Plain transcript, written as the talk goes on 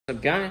So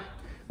guys,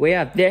 we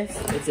have this.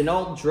 It's an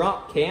old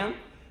Dropcam.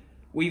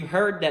 We've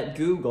heard that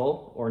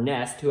Google, or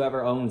Nest,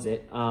 whoever owns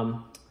it,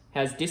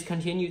 has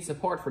discontinued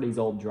support for these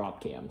old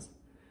Dropcams.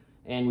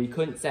 And we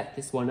couldn't set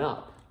this one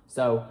up.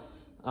 So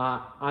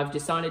I've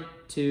decided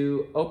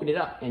to open it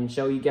up and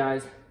show you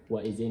guys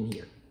what is in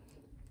here.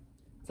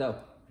 So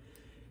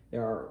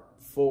there are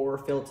 4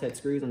 Phillips head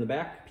screws on the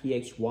back,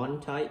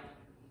 PH1 type.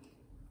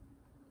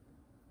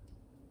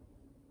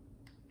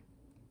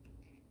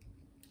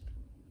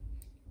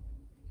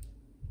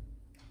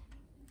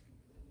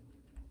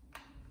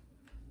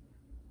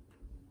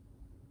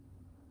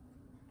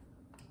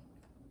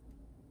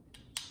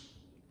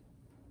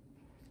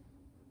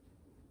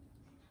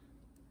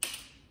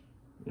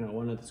 You know,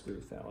 one of the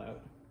screws fell out.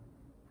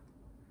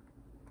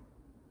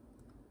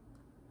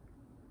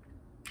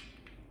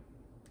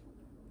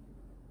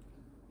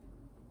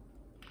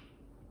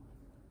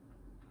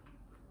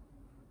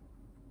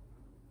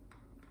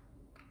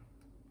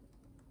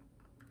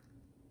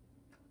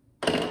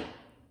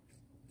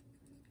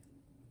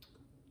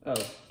 Oh,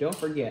 don't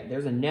forget,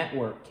 there's a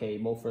network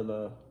cable for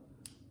the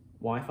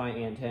Wi-Fi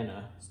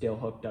antenna still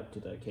hooked up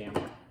to the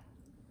camera.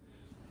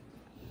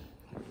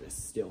 This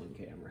is still in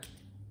camera,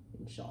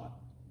 in shot.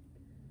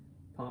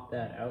 Pop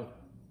that out,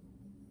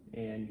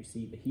 and you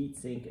see the heat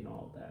sink and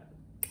all of that.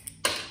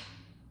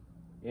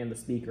 And the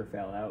speaker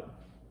fell out.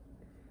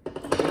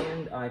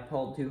 And I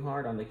pulled too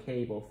hard on the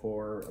cable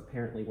for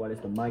apparently what is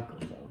the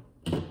microphone.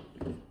 Hang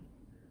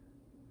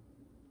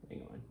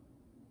on.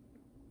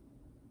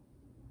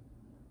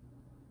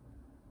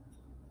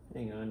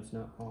 Hang on, it's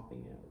not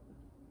popping out.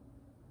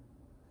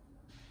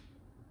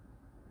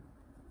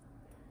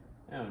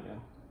 I don't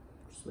know.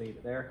 Just leave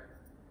it there.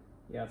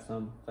 You have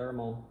some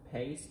thermal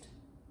paste,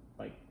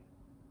 like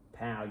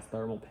pads,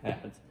 thermal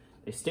pads.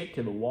 They stick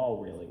to the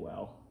wall really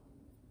well.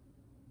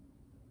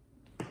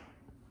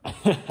 There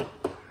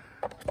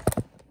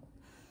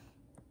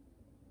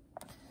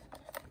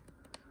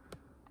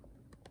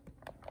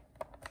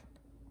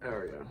we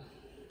go.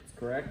 That's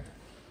correct.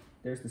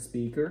 There's the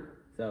speaker,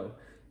 so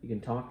you can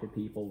talk to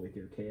people with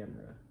your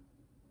camera.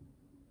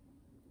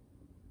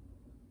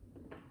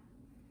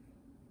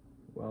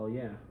 Well,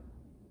 yeah.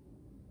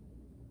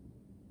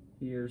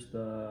 Here's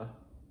the,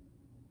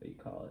 what do you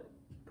call it?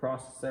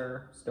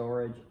 Processor,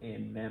 storage,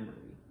 and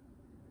memory.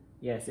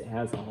 Yes, it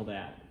has all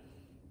that.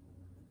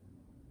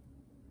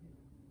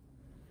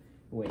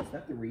 Wait, is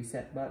that the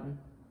reset button?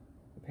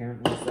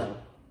 Apparently so.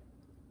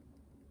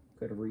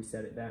 Could have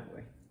reset it that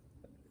way.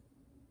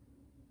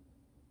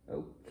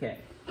 Okay.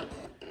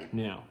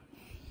 Now,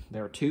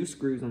 there are 2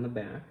 screws on the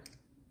back.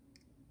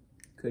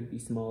 Could be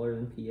smaller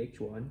than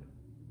PH1,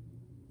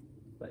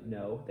 but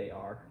no, they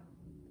are.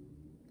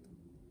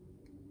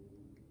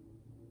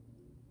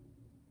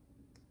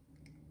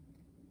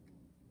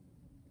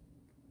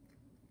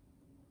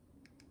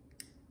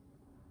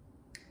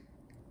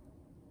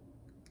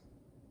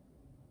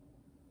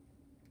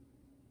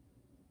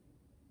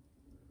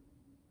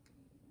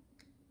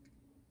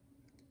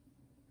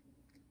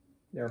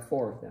 There are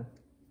 4 of them.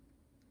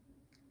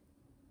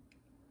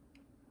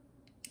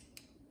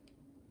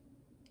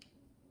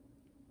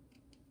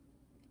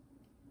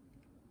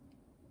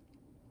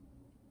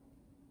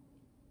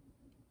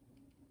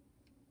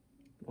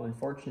 Well,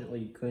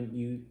 unfortunately, you couldn't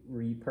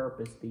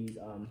repurpose these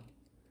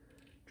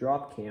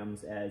drop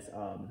cams as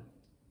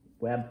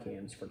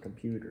webcams for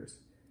computers.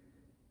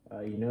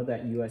 You know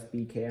that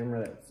USB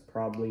camera that's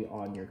probably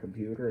on your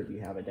computer if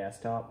you have a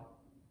desktop?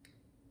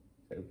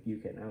 So you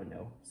can, I don't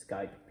know,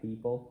 Skype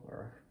people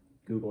or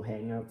Google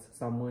Hangouts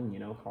someone, you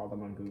know, call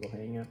them on Google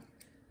Hangout.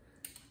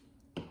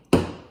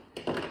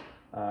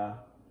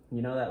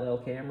 You know that little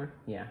camera?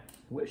 Yeah. I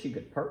wish you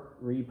could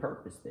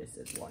repurpose this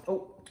as one.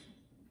 Oh!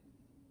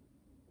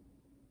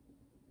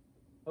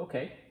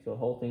 Okay, so the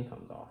whole thing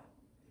comes off.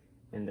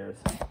 And there's,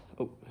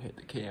 oh, hit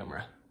the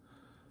camera.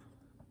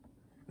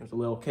 There's a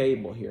little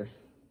cable here.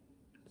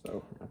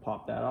 So I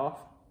pop that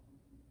off.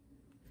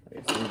 I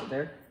just leave it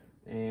there.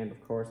 And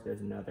of course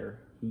there's another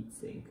heat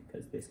sink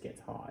because this gets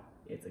hot.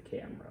 It's a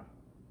camera.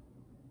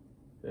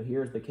 So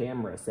here's the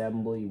camera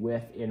assembly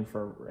with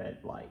infrared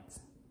lights.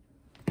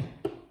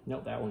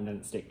 Nope, that one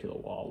doesn't stick to the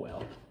wall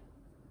well.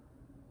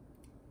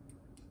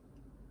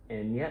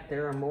 And yet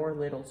there are more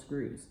little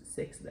screws,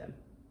 6 of them.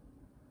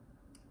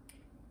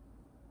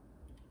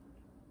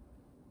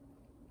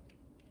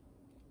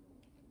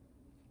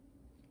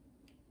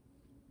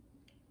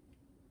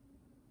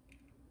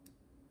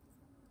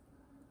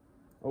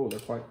 Oh,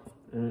 they're quite...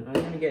 I'm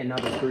going to get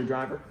another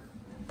screwdriver.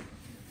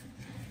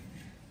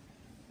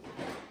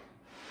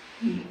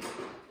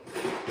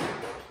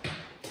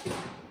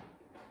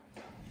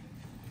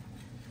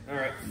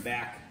 Alright, I'm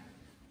back.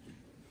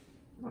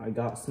 I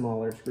got a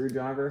smaller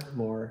screwdriver,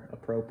 more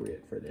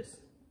appropriate for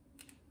this.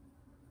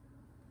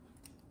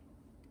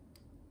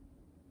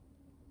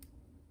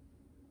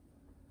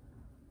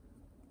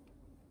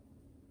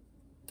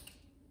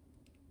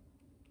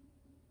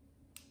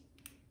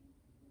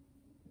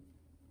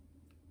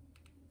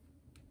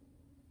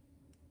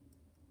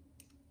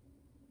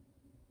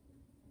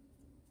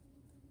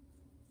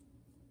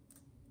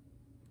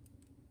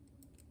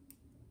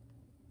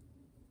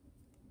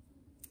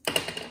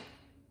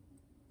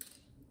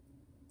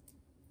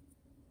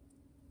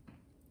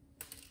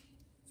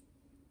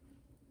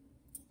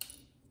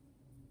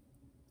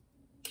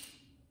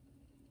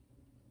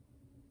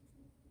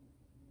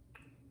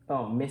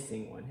 Oh, I'm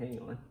missing one.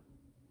 Hang on.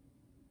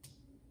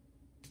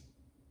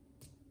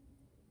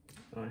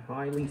 I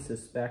highly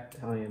suspect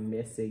I am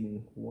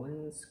missing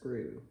one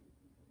screw.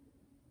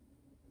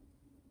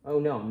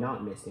 Oh no, I'm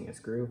not missing a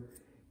screw.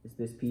 It's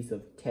this piece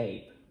of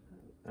tape.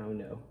 Oh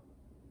no.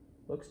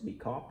 Looks to be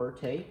copper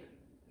tape.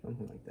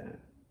 Something like that.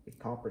 A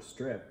copper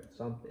strip or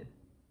something.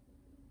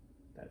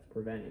 That's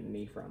preventing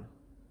me from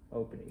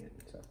opening it.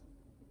 So.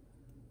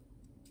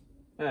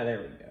 Ah,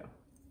 there we go.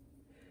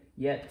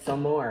 Yet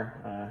some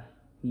more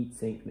heat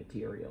sink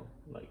material,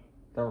 like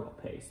thermal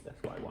paste,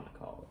 that's what I want to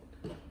call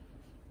it.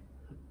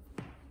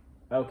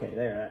 Okay,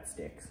 there, that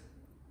sticks.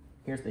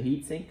 Here's the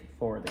heat sink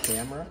for the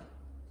camera.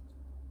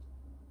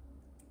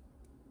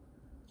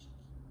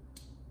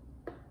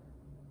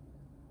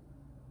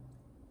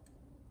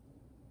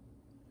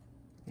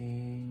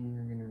 And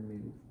we're gonna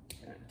remove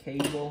that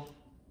cable.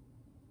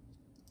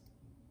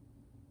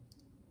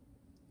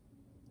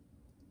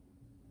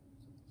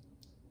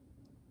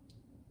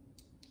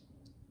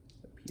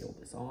 Peel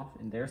this off,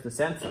 and there's the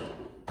sensor.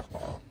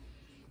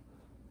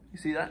 You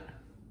see that?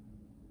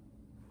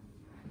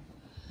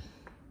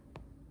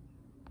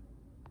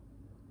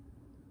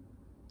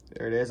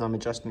 There it is. I'm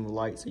adjusting the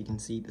light so you can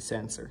see the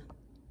sensor.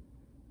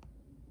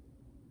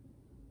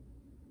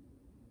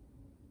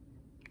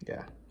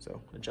 Yeah,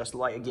 so adjust the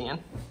light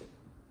again.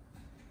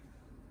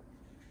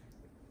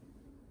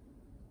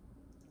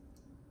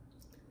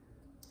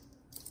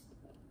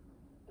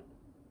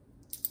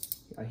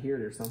 I hear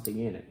there's something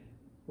in it.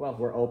 Well,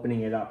 we're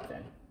opening it up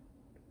then.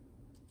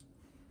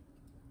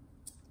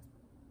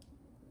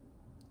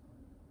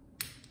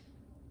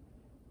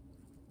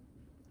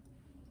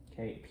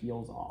 Okay, it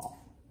peels off.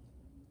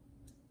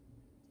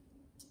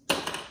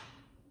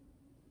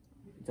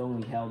 It's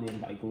only held in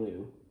by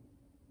glue.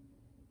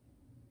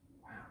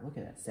 Wow, look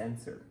at that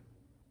sensor.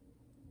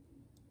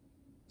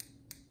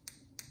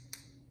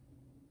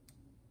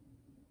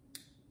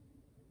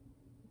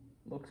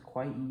 Looks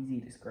quite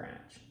easy to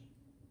scratch.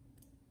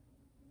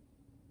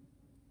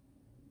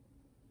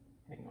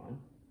 Hang on.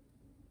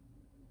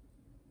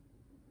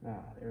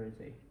 Ah, there is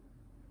a...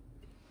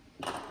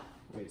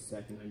 Wait a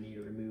second, I need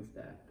to remove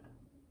that.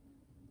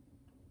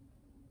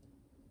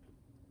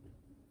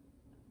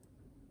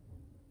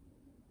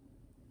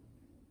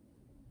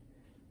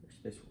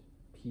 There's this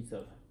piece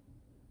of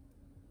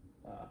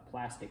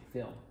plastic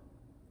film.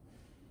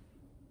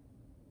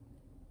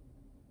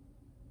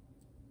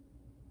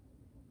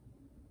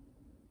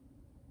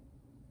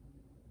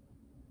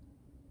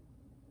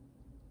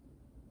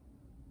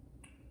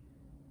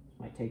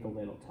 Might take a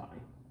little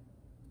time.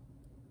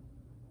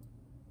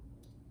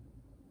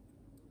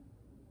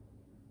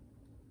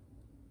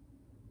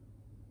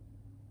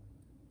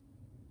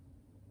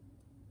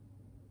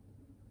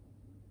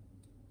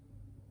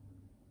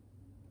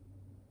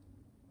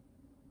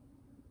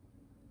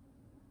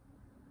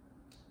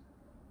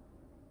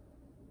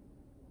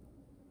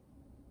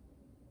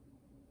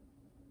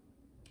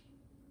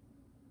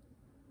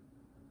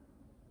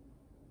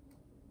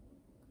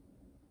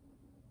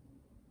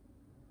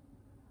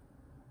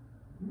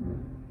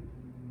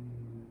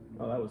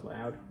 Oh, that was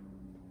loud.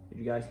 Did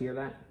you guys hear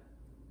that?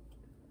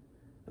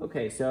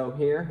 Okay, so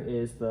here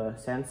is the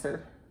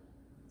sensor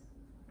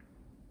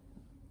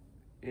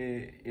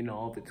in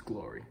all of its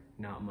glory.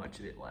 Not much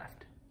of it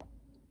left.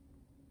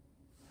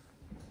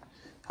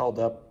 Hold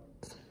up.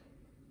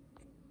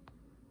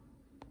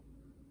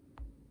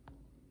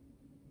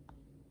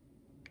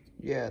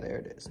 Yeah, there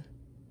it is.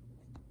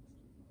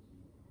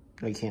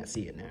 Oh, you can't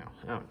see it now.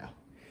 I don't know.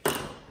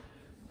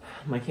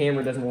 My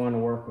camera doesn't want to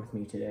work with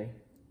me today.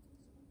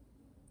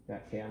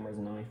 That camera's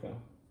an iPhone.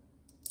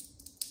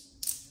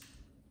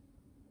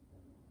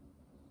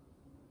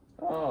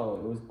 Oh,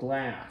 it was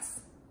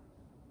glass.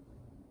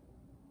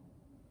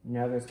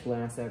 Now there's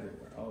glass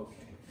everywhere.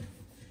 Okay.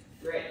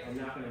 Great, I'm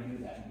not going to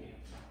do that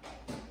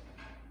again.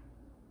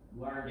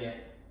 Learned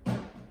it.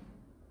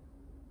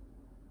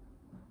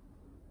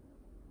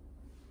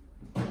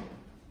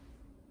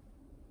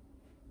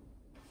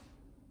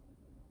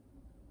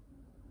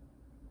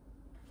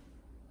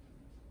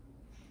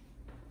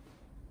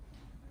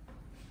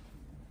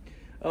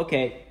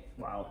 Okay,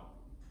 well,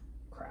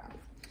 crap.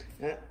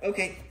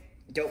 Okay,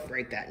 don't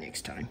break that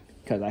next time,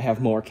 because I have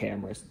more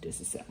cameras to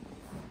disassemble.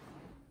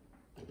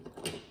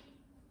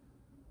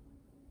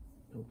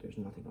 Oh, there's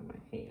nothing on my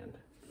hand.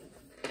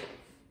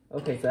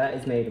 Okay, so that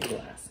is made of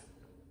glass.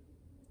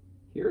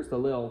 Here's the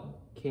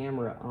little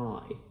camera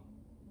eye.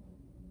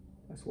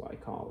 That's what I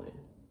call it.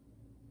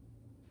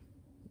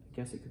 I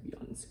guess it could be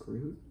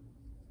unscrewed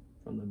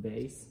from the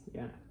base,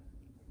 yeah.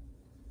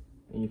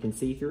 And you can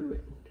see through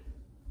it.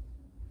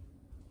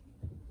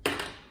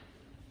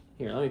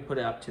 Here, let me put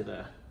it up to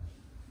the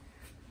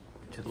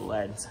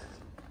lens.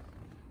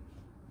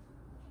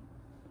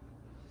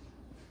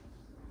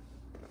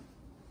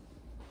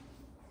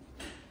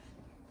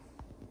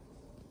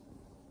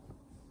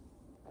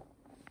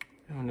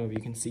 I don't know if you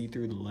can see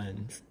through the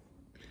lens,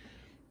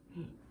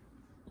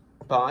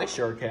 but I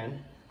sure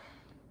can.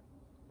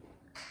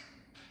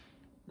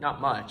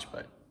 Not much,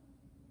 but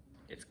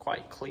it's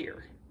quite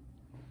clear.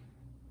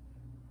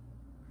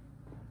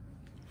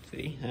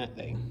 See, that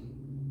thing.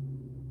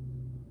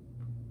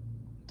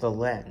 The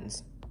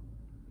lens.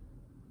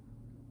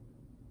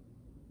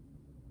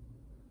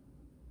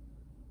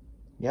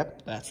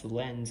 Yep, that's the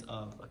lens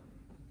of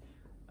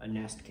a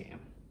Nest Cam.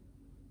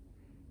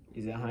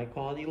 Is it a high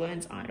quality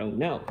lens? I don't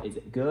know. Is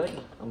it good?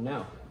 I don't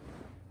know.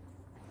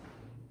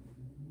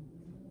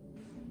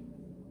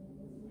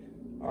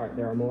 Alright,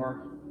 there are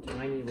more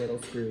tiny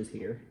little screws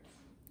here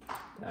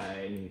that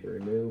I need to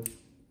remove.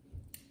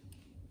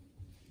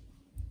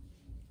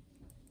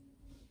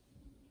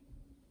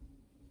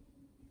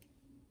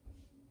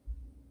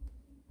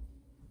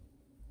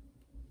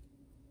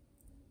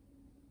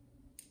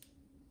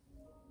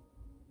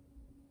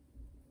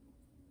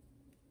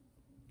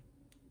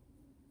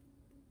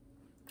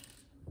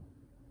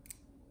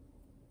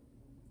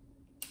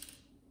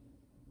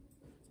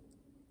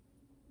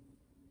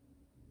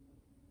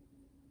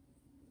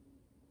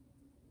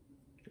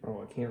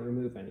 Oh, I can't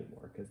remove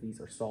anymore because these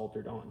are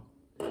soldered on,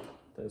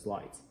 those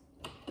lights.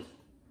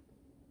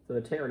 So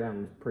the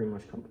teardown is pretty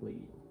much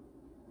complete.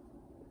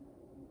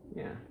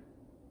 Yeah.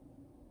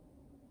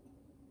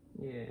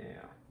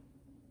 Yeah.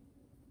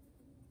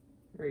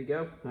 There you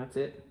go, that's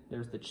it.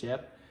 There's the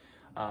chip.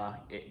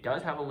 It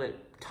does have a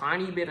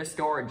tiny bit of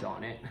storage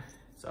on it,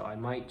 so I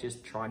might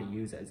just try to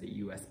use it as a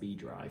USB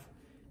drive.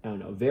 I don't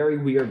know, very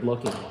weird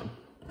looking one.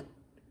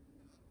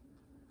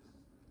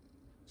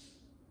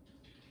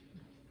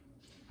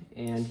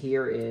 And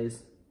here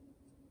is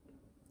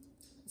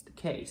the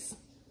case.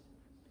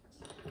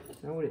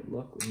 How would it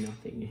look with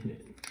nothing in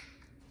it?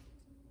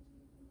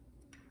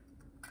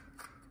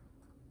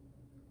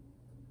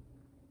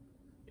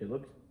 It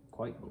looks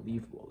quite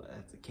believable that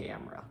it's a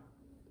camera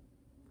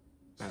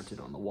mounted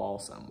on the wall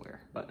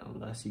somewhere, but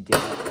unless you get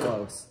up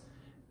close,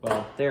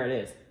 well, there it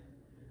is.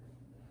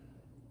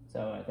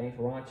 So thanks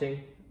for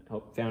watching. I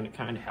hope you found it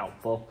kind of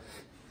helpful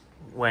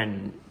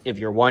if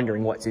you're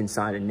wondering what's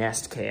inside a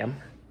Nest Cam.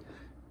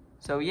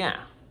 So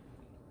yeah,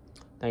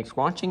 thanks for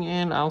watching,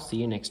 and I'll see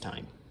you next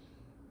time.